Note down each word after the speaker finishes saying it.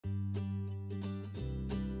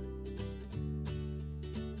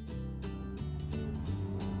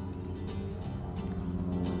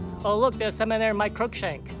Oh look, there's Seminarian Mike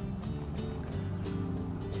Cruickshank.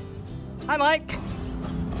 Hi Mike.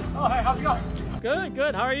 Oh hey, how's it going? Good,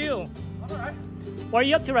 good. How are you? I'm alright. What are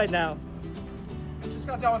you up to right now? Just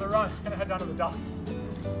got done with a run. Gonna head down to the dock.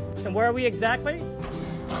 And where are we exactly?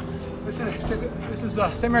 This is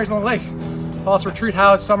St. Mary's on the Lake. Paulist retreat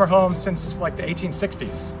house, summer home since like the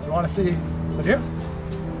 1860s. You want to see the view?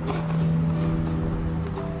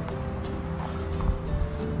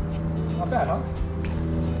 Not bad, huh?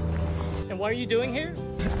 And what are you doing here?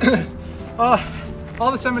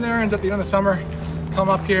 All the seminarians at the end of the summer come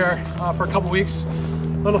up here for a couple weeks.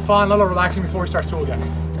 A little fun, a little relaxing before we start school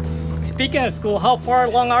again. Speaking of school, how far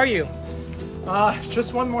along are you?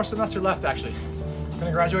 Just one more semester left, actually.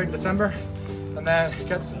 Gonna graduate in December, and then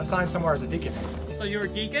get assigned somewhere as a deacon. So you're a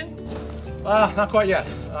deacon? Not quite yet.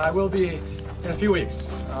 I will be in a few weeks.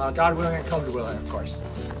 God willing and COVID willing, of course.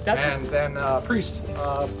 And then priest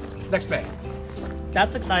next May.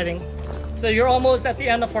 That's exciting. So you're almost at the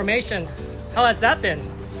end of formation. How has that been?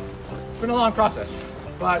 It's been a long process,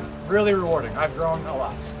 but really rewarding. I've grown a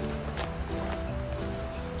lot.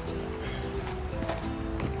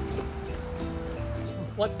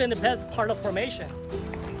 What's been the best part of formation?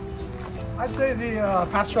 I'd say the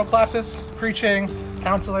pastoral classes, preaching,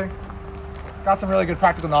 counseling. Got some really good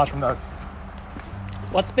practical knowledge from those.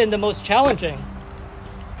 What's been the most challenging?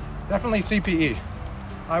 Definitely CPE.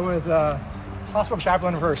 I was a hospital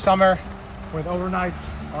chaplain for a summer with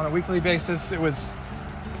overnights on a weekly basis. It was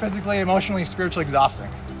physically, emotionally, spiritually exhausting.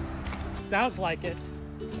 Sounds like it.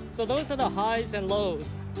 So those are the highs and lows,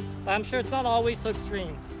 but I'm sure it's not always so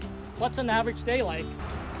extreme. What's an average day like?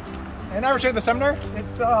 An average day at the seminar,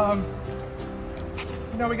 it's,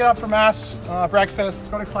 we get up for mass,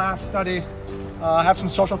 breakfast, go to class, study, have some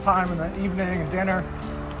social time in the evening and dinner,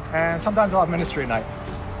 and sometimes I'll have ministry at night.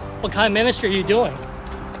 What kind of ministry are you doing?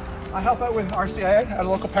 I help out with RCIA at a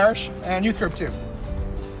local parish and youth group too.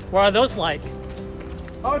 What are those like?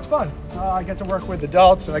 Oh, it's fun. I get to work with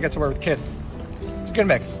adults and I get to work with kids. It's a good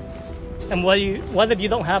mix. And what if you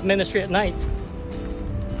don't have ministry at night?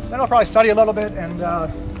 Then I'll probably study a little bit and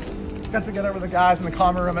get together with the guys in the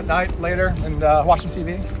common room at night later and watch some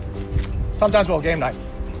TV. Sometimes we'll have game nights.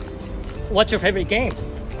 What's your favorite game?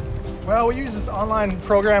 Well, we use this online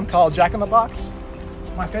program called Jack in the Box.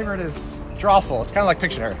 My favorite is Drawful. It's kind of like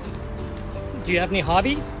Pictionary. Do you have any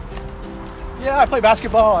hobbies? Yeah, I play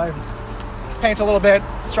basketball. I paint a little bit,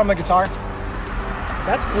 strum the guitar.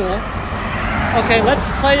 That's cool. Okay, let's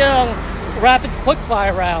play a rapid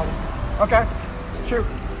quickfire round. Okay, shoot.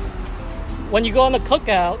 When you go on the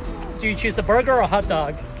cookout, do you choose a burger or a hot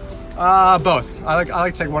dog? Both. I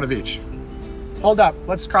like to take one of each. Hold up,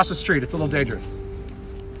 let's cross the street. It's a little dangerous.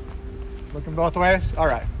 Looking both ways? All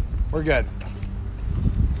right, we're good.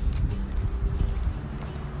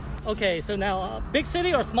 Okay, so now big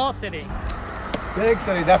city or small city? Big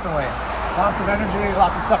city, definitely. Lots of energy,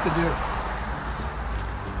 lots of stuff to do.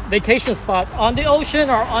 Vacation spot, on the ocean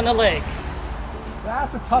or on a lake?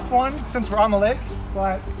 That's a tough one since we're on the lake,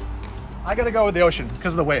 but I gotta go with the ocean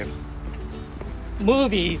because of the waves.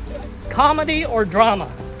 Movies, comedy or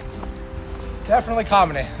drama? Definitely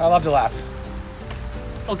comedy. I love to laugh.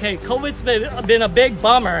 Okay, COVID's been a big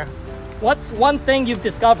bummer. What's one thing you've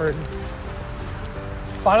discovered?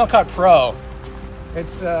 Final Cut Pro.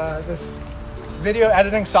 It's this video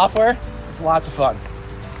editing software. It's lots of fun.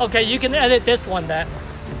 Okay, you can edit this one then.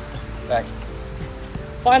 Thanks.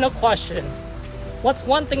 Final question. What's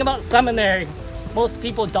one thing about seminary most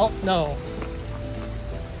people don't know?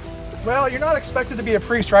 Well, you're not expected to be a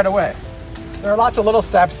priest right away. There are lots of little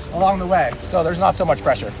steps along the way, so there's not so much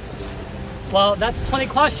pressure. Well, that's 20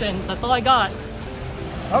 questions. That's all I got.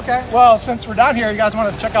 Okay, well, since we're down here, you guys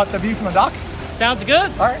want to check out the view from the dock? Sounds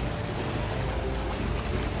good. All right.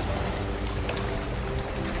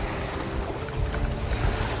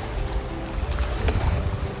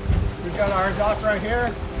 We've got our dock right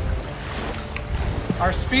here.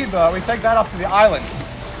 Our speedboat, we take that up to the island.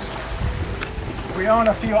 We own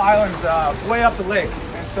a few islands way up the lake,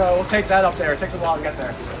 and so we'll take that up there. It takes a while to get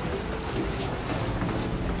there.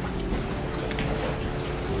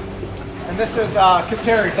 And this is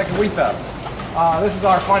Kateri, Tekakwitha. This is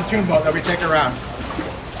our pontoon boat that we take around.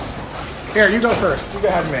 Here, you go first. You go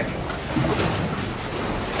ahead of me.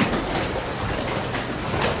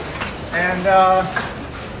 And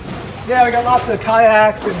yeah, we got lots of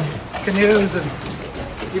kayaks and canoes and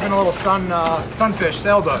even a little sunfish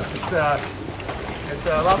sailboat. It's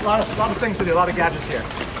a lot of things to do, a lot of gadgets here.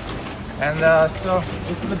 And so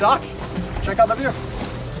this is the dock. Check out the view.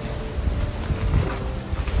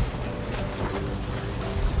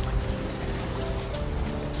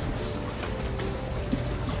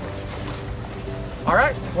 All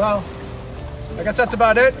right. well, I guess that's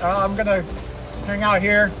about it. I'm gonna hang out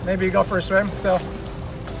here, maybe go for a swim. So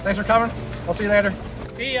thanks for coming. I'll see you later.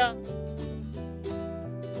 See ya.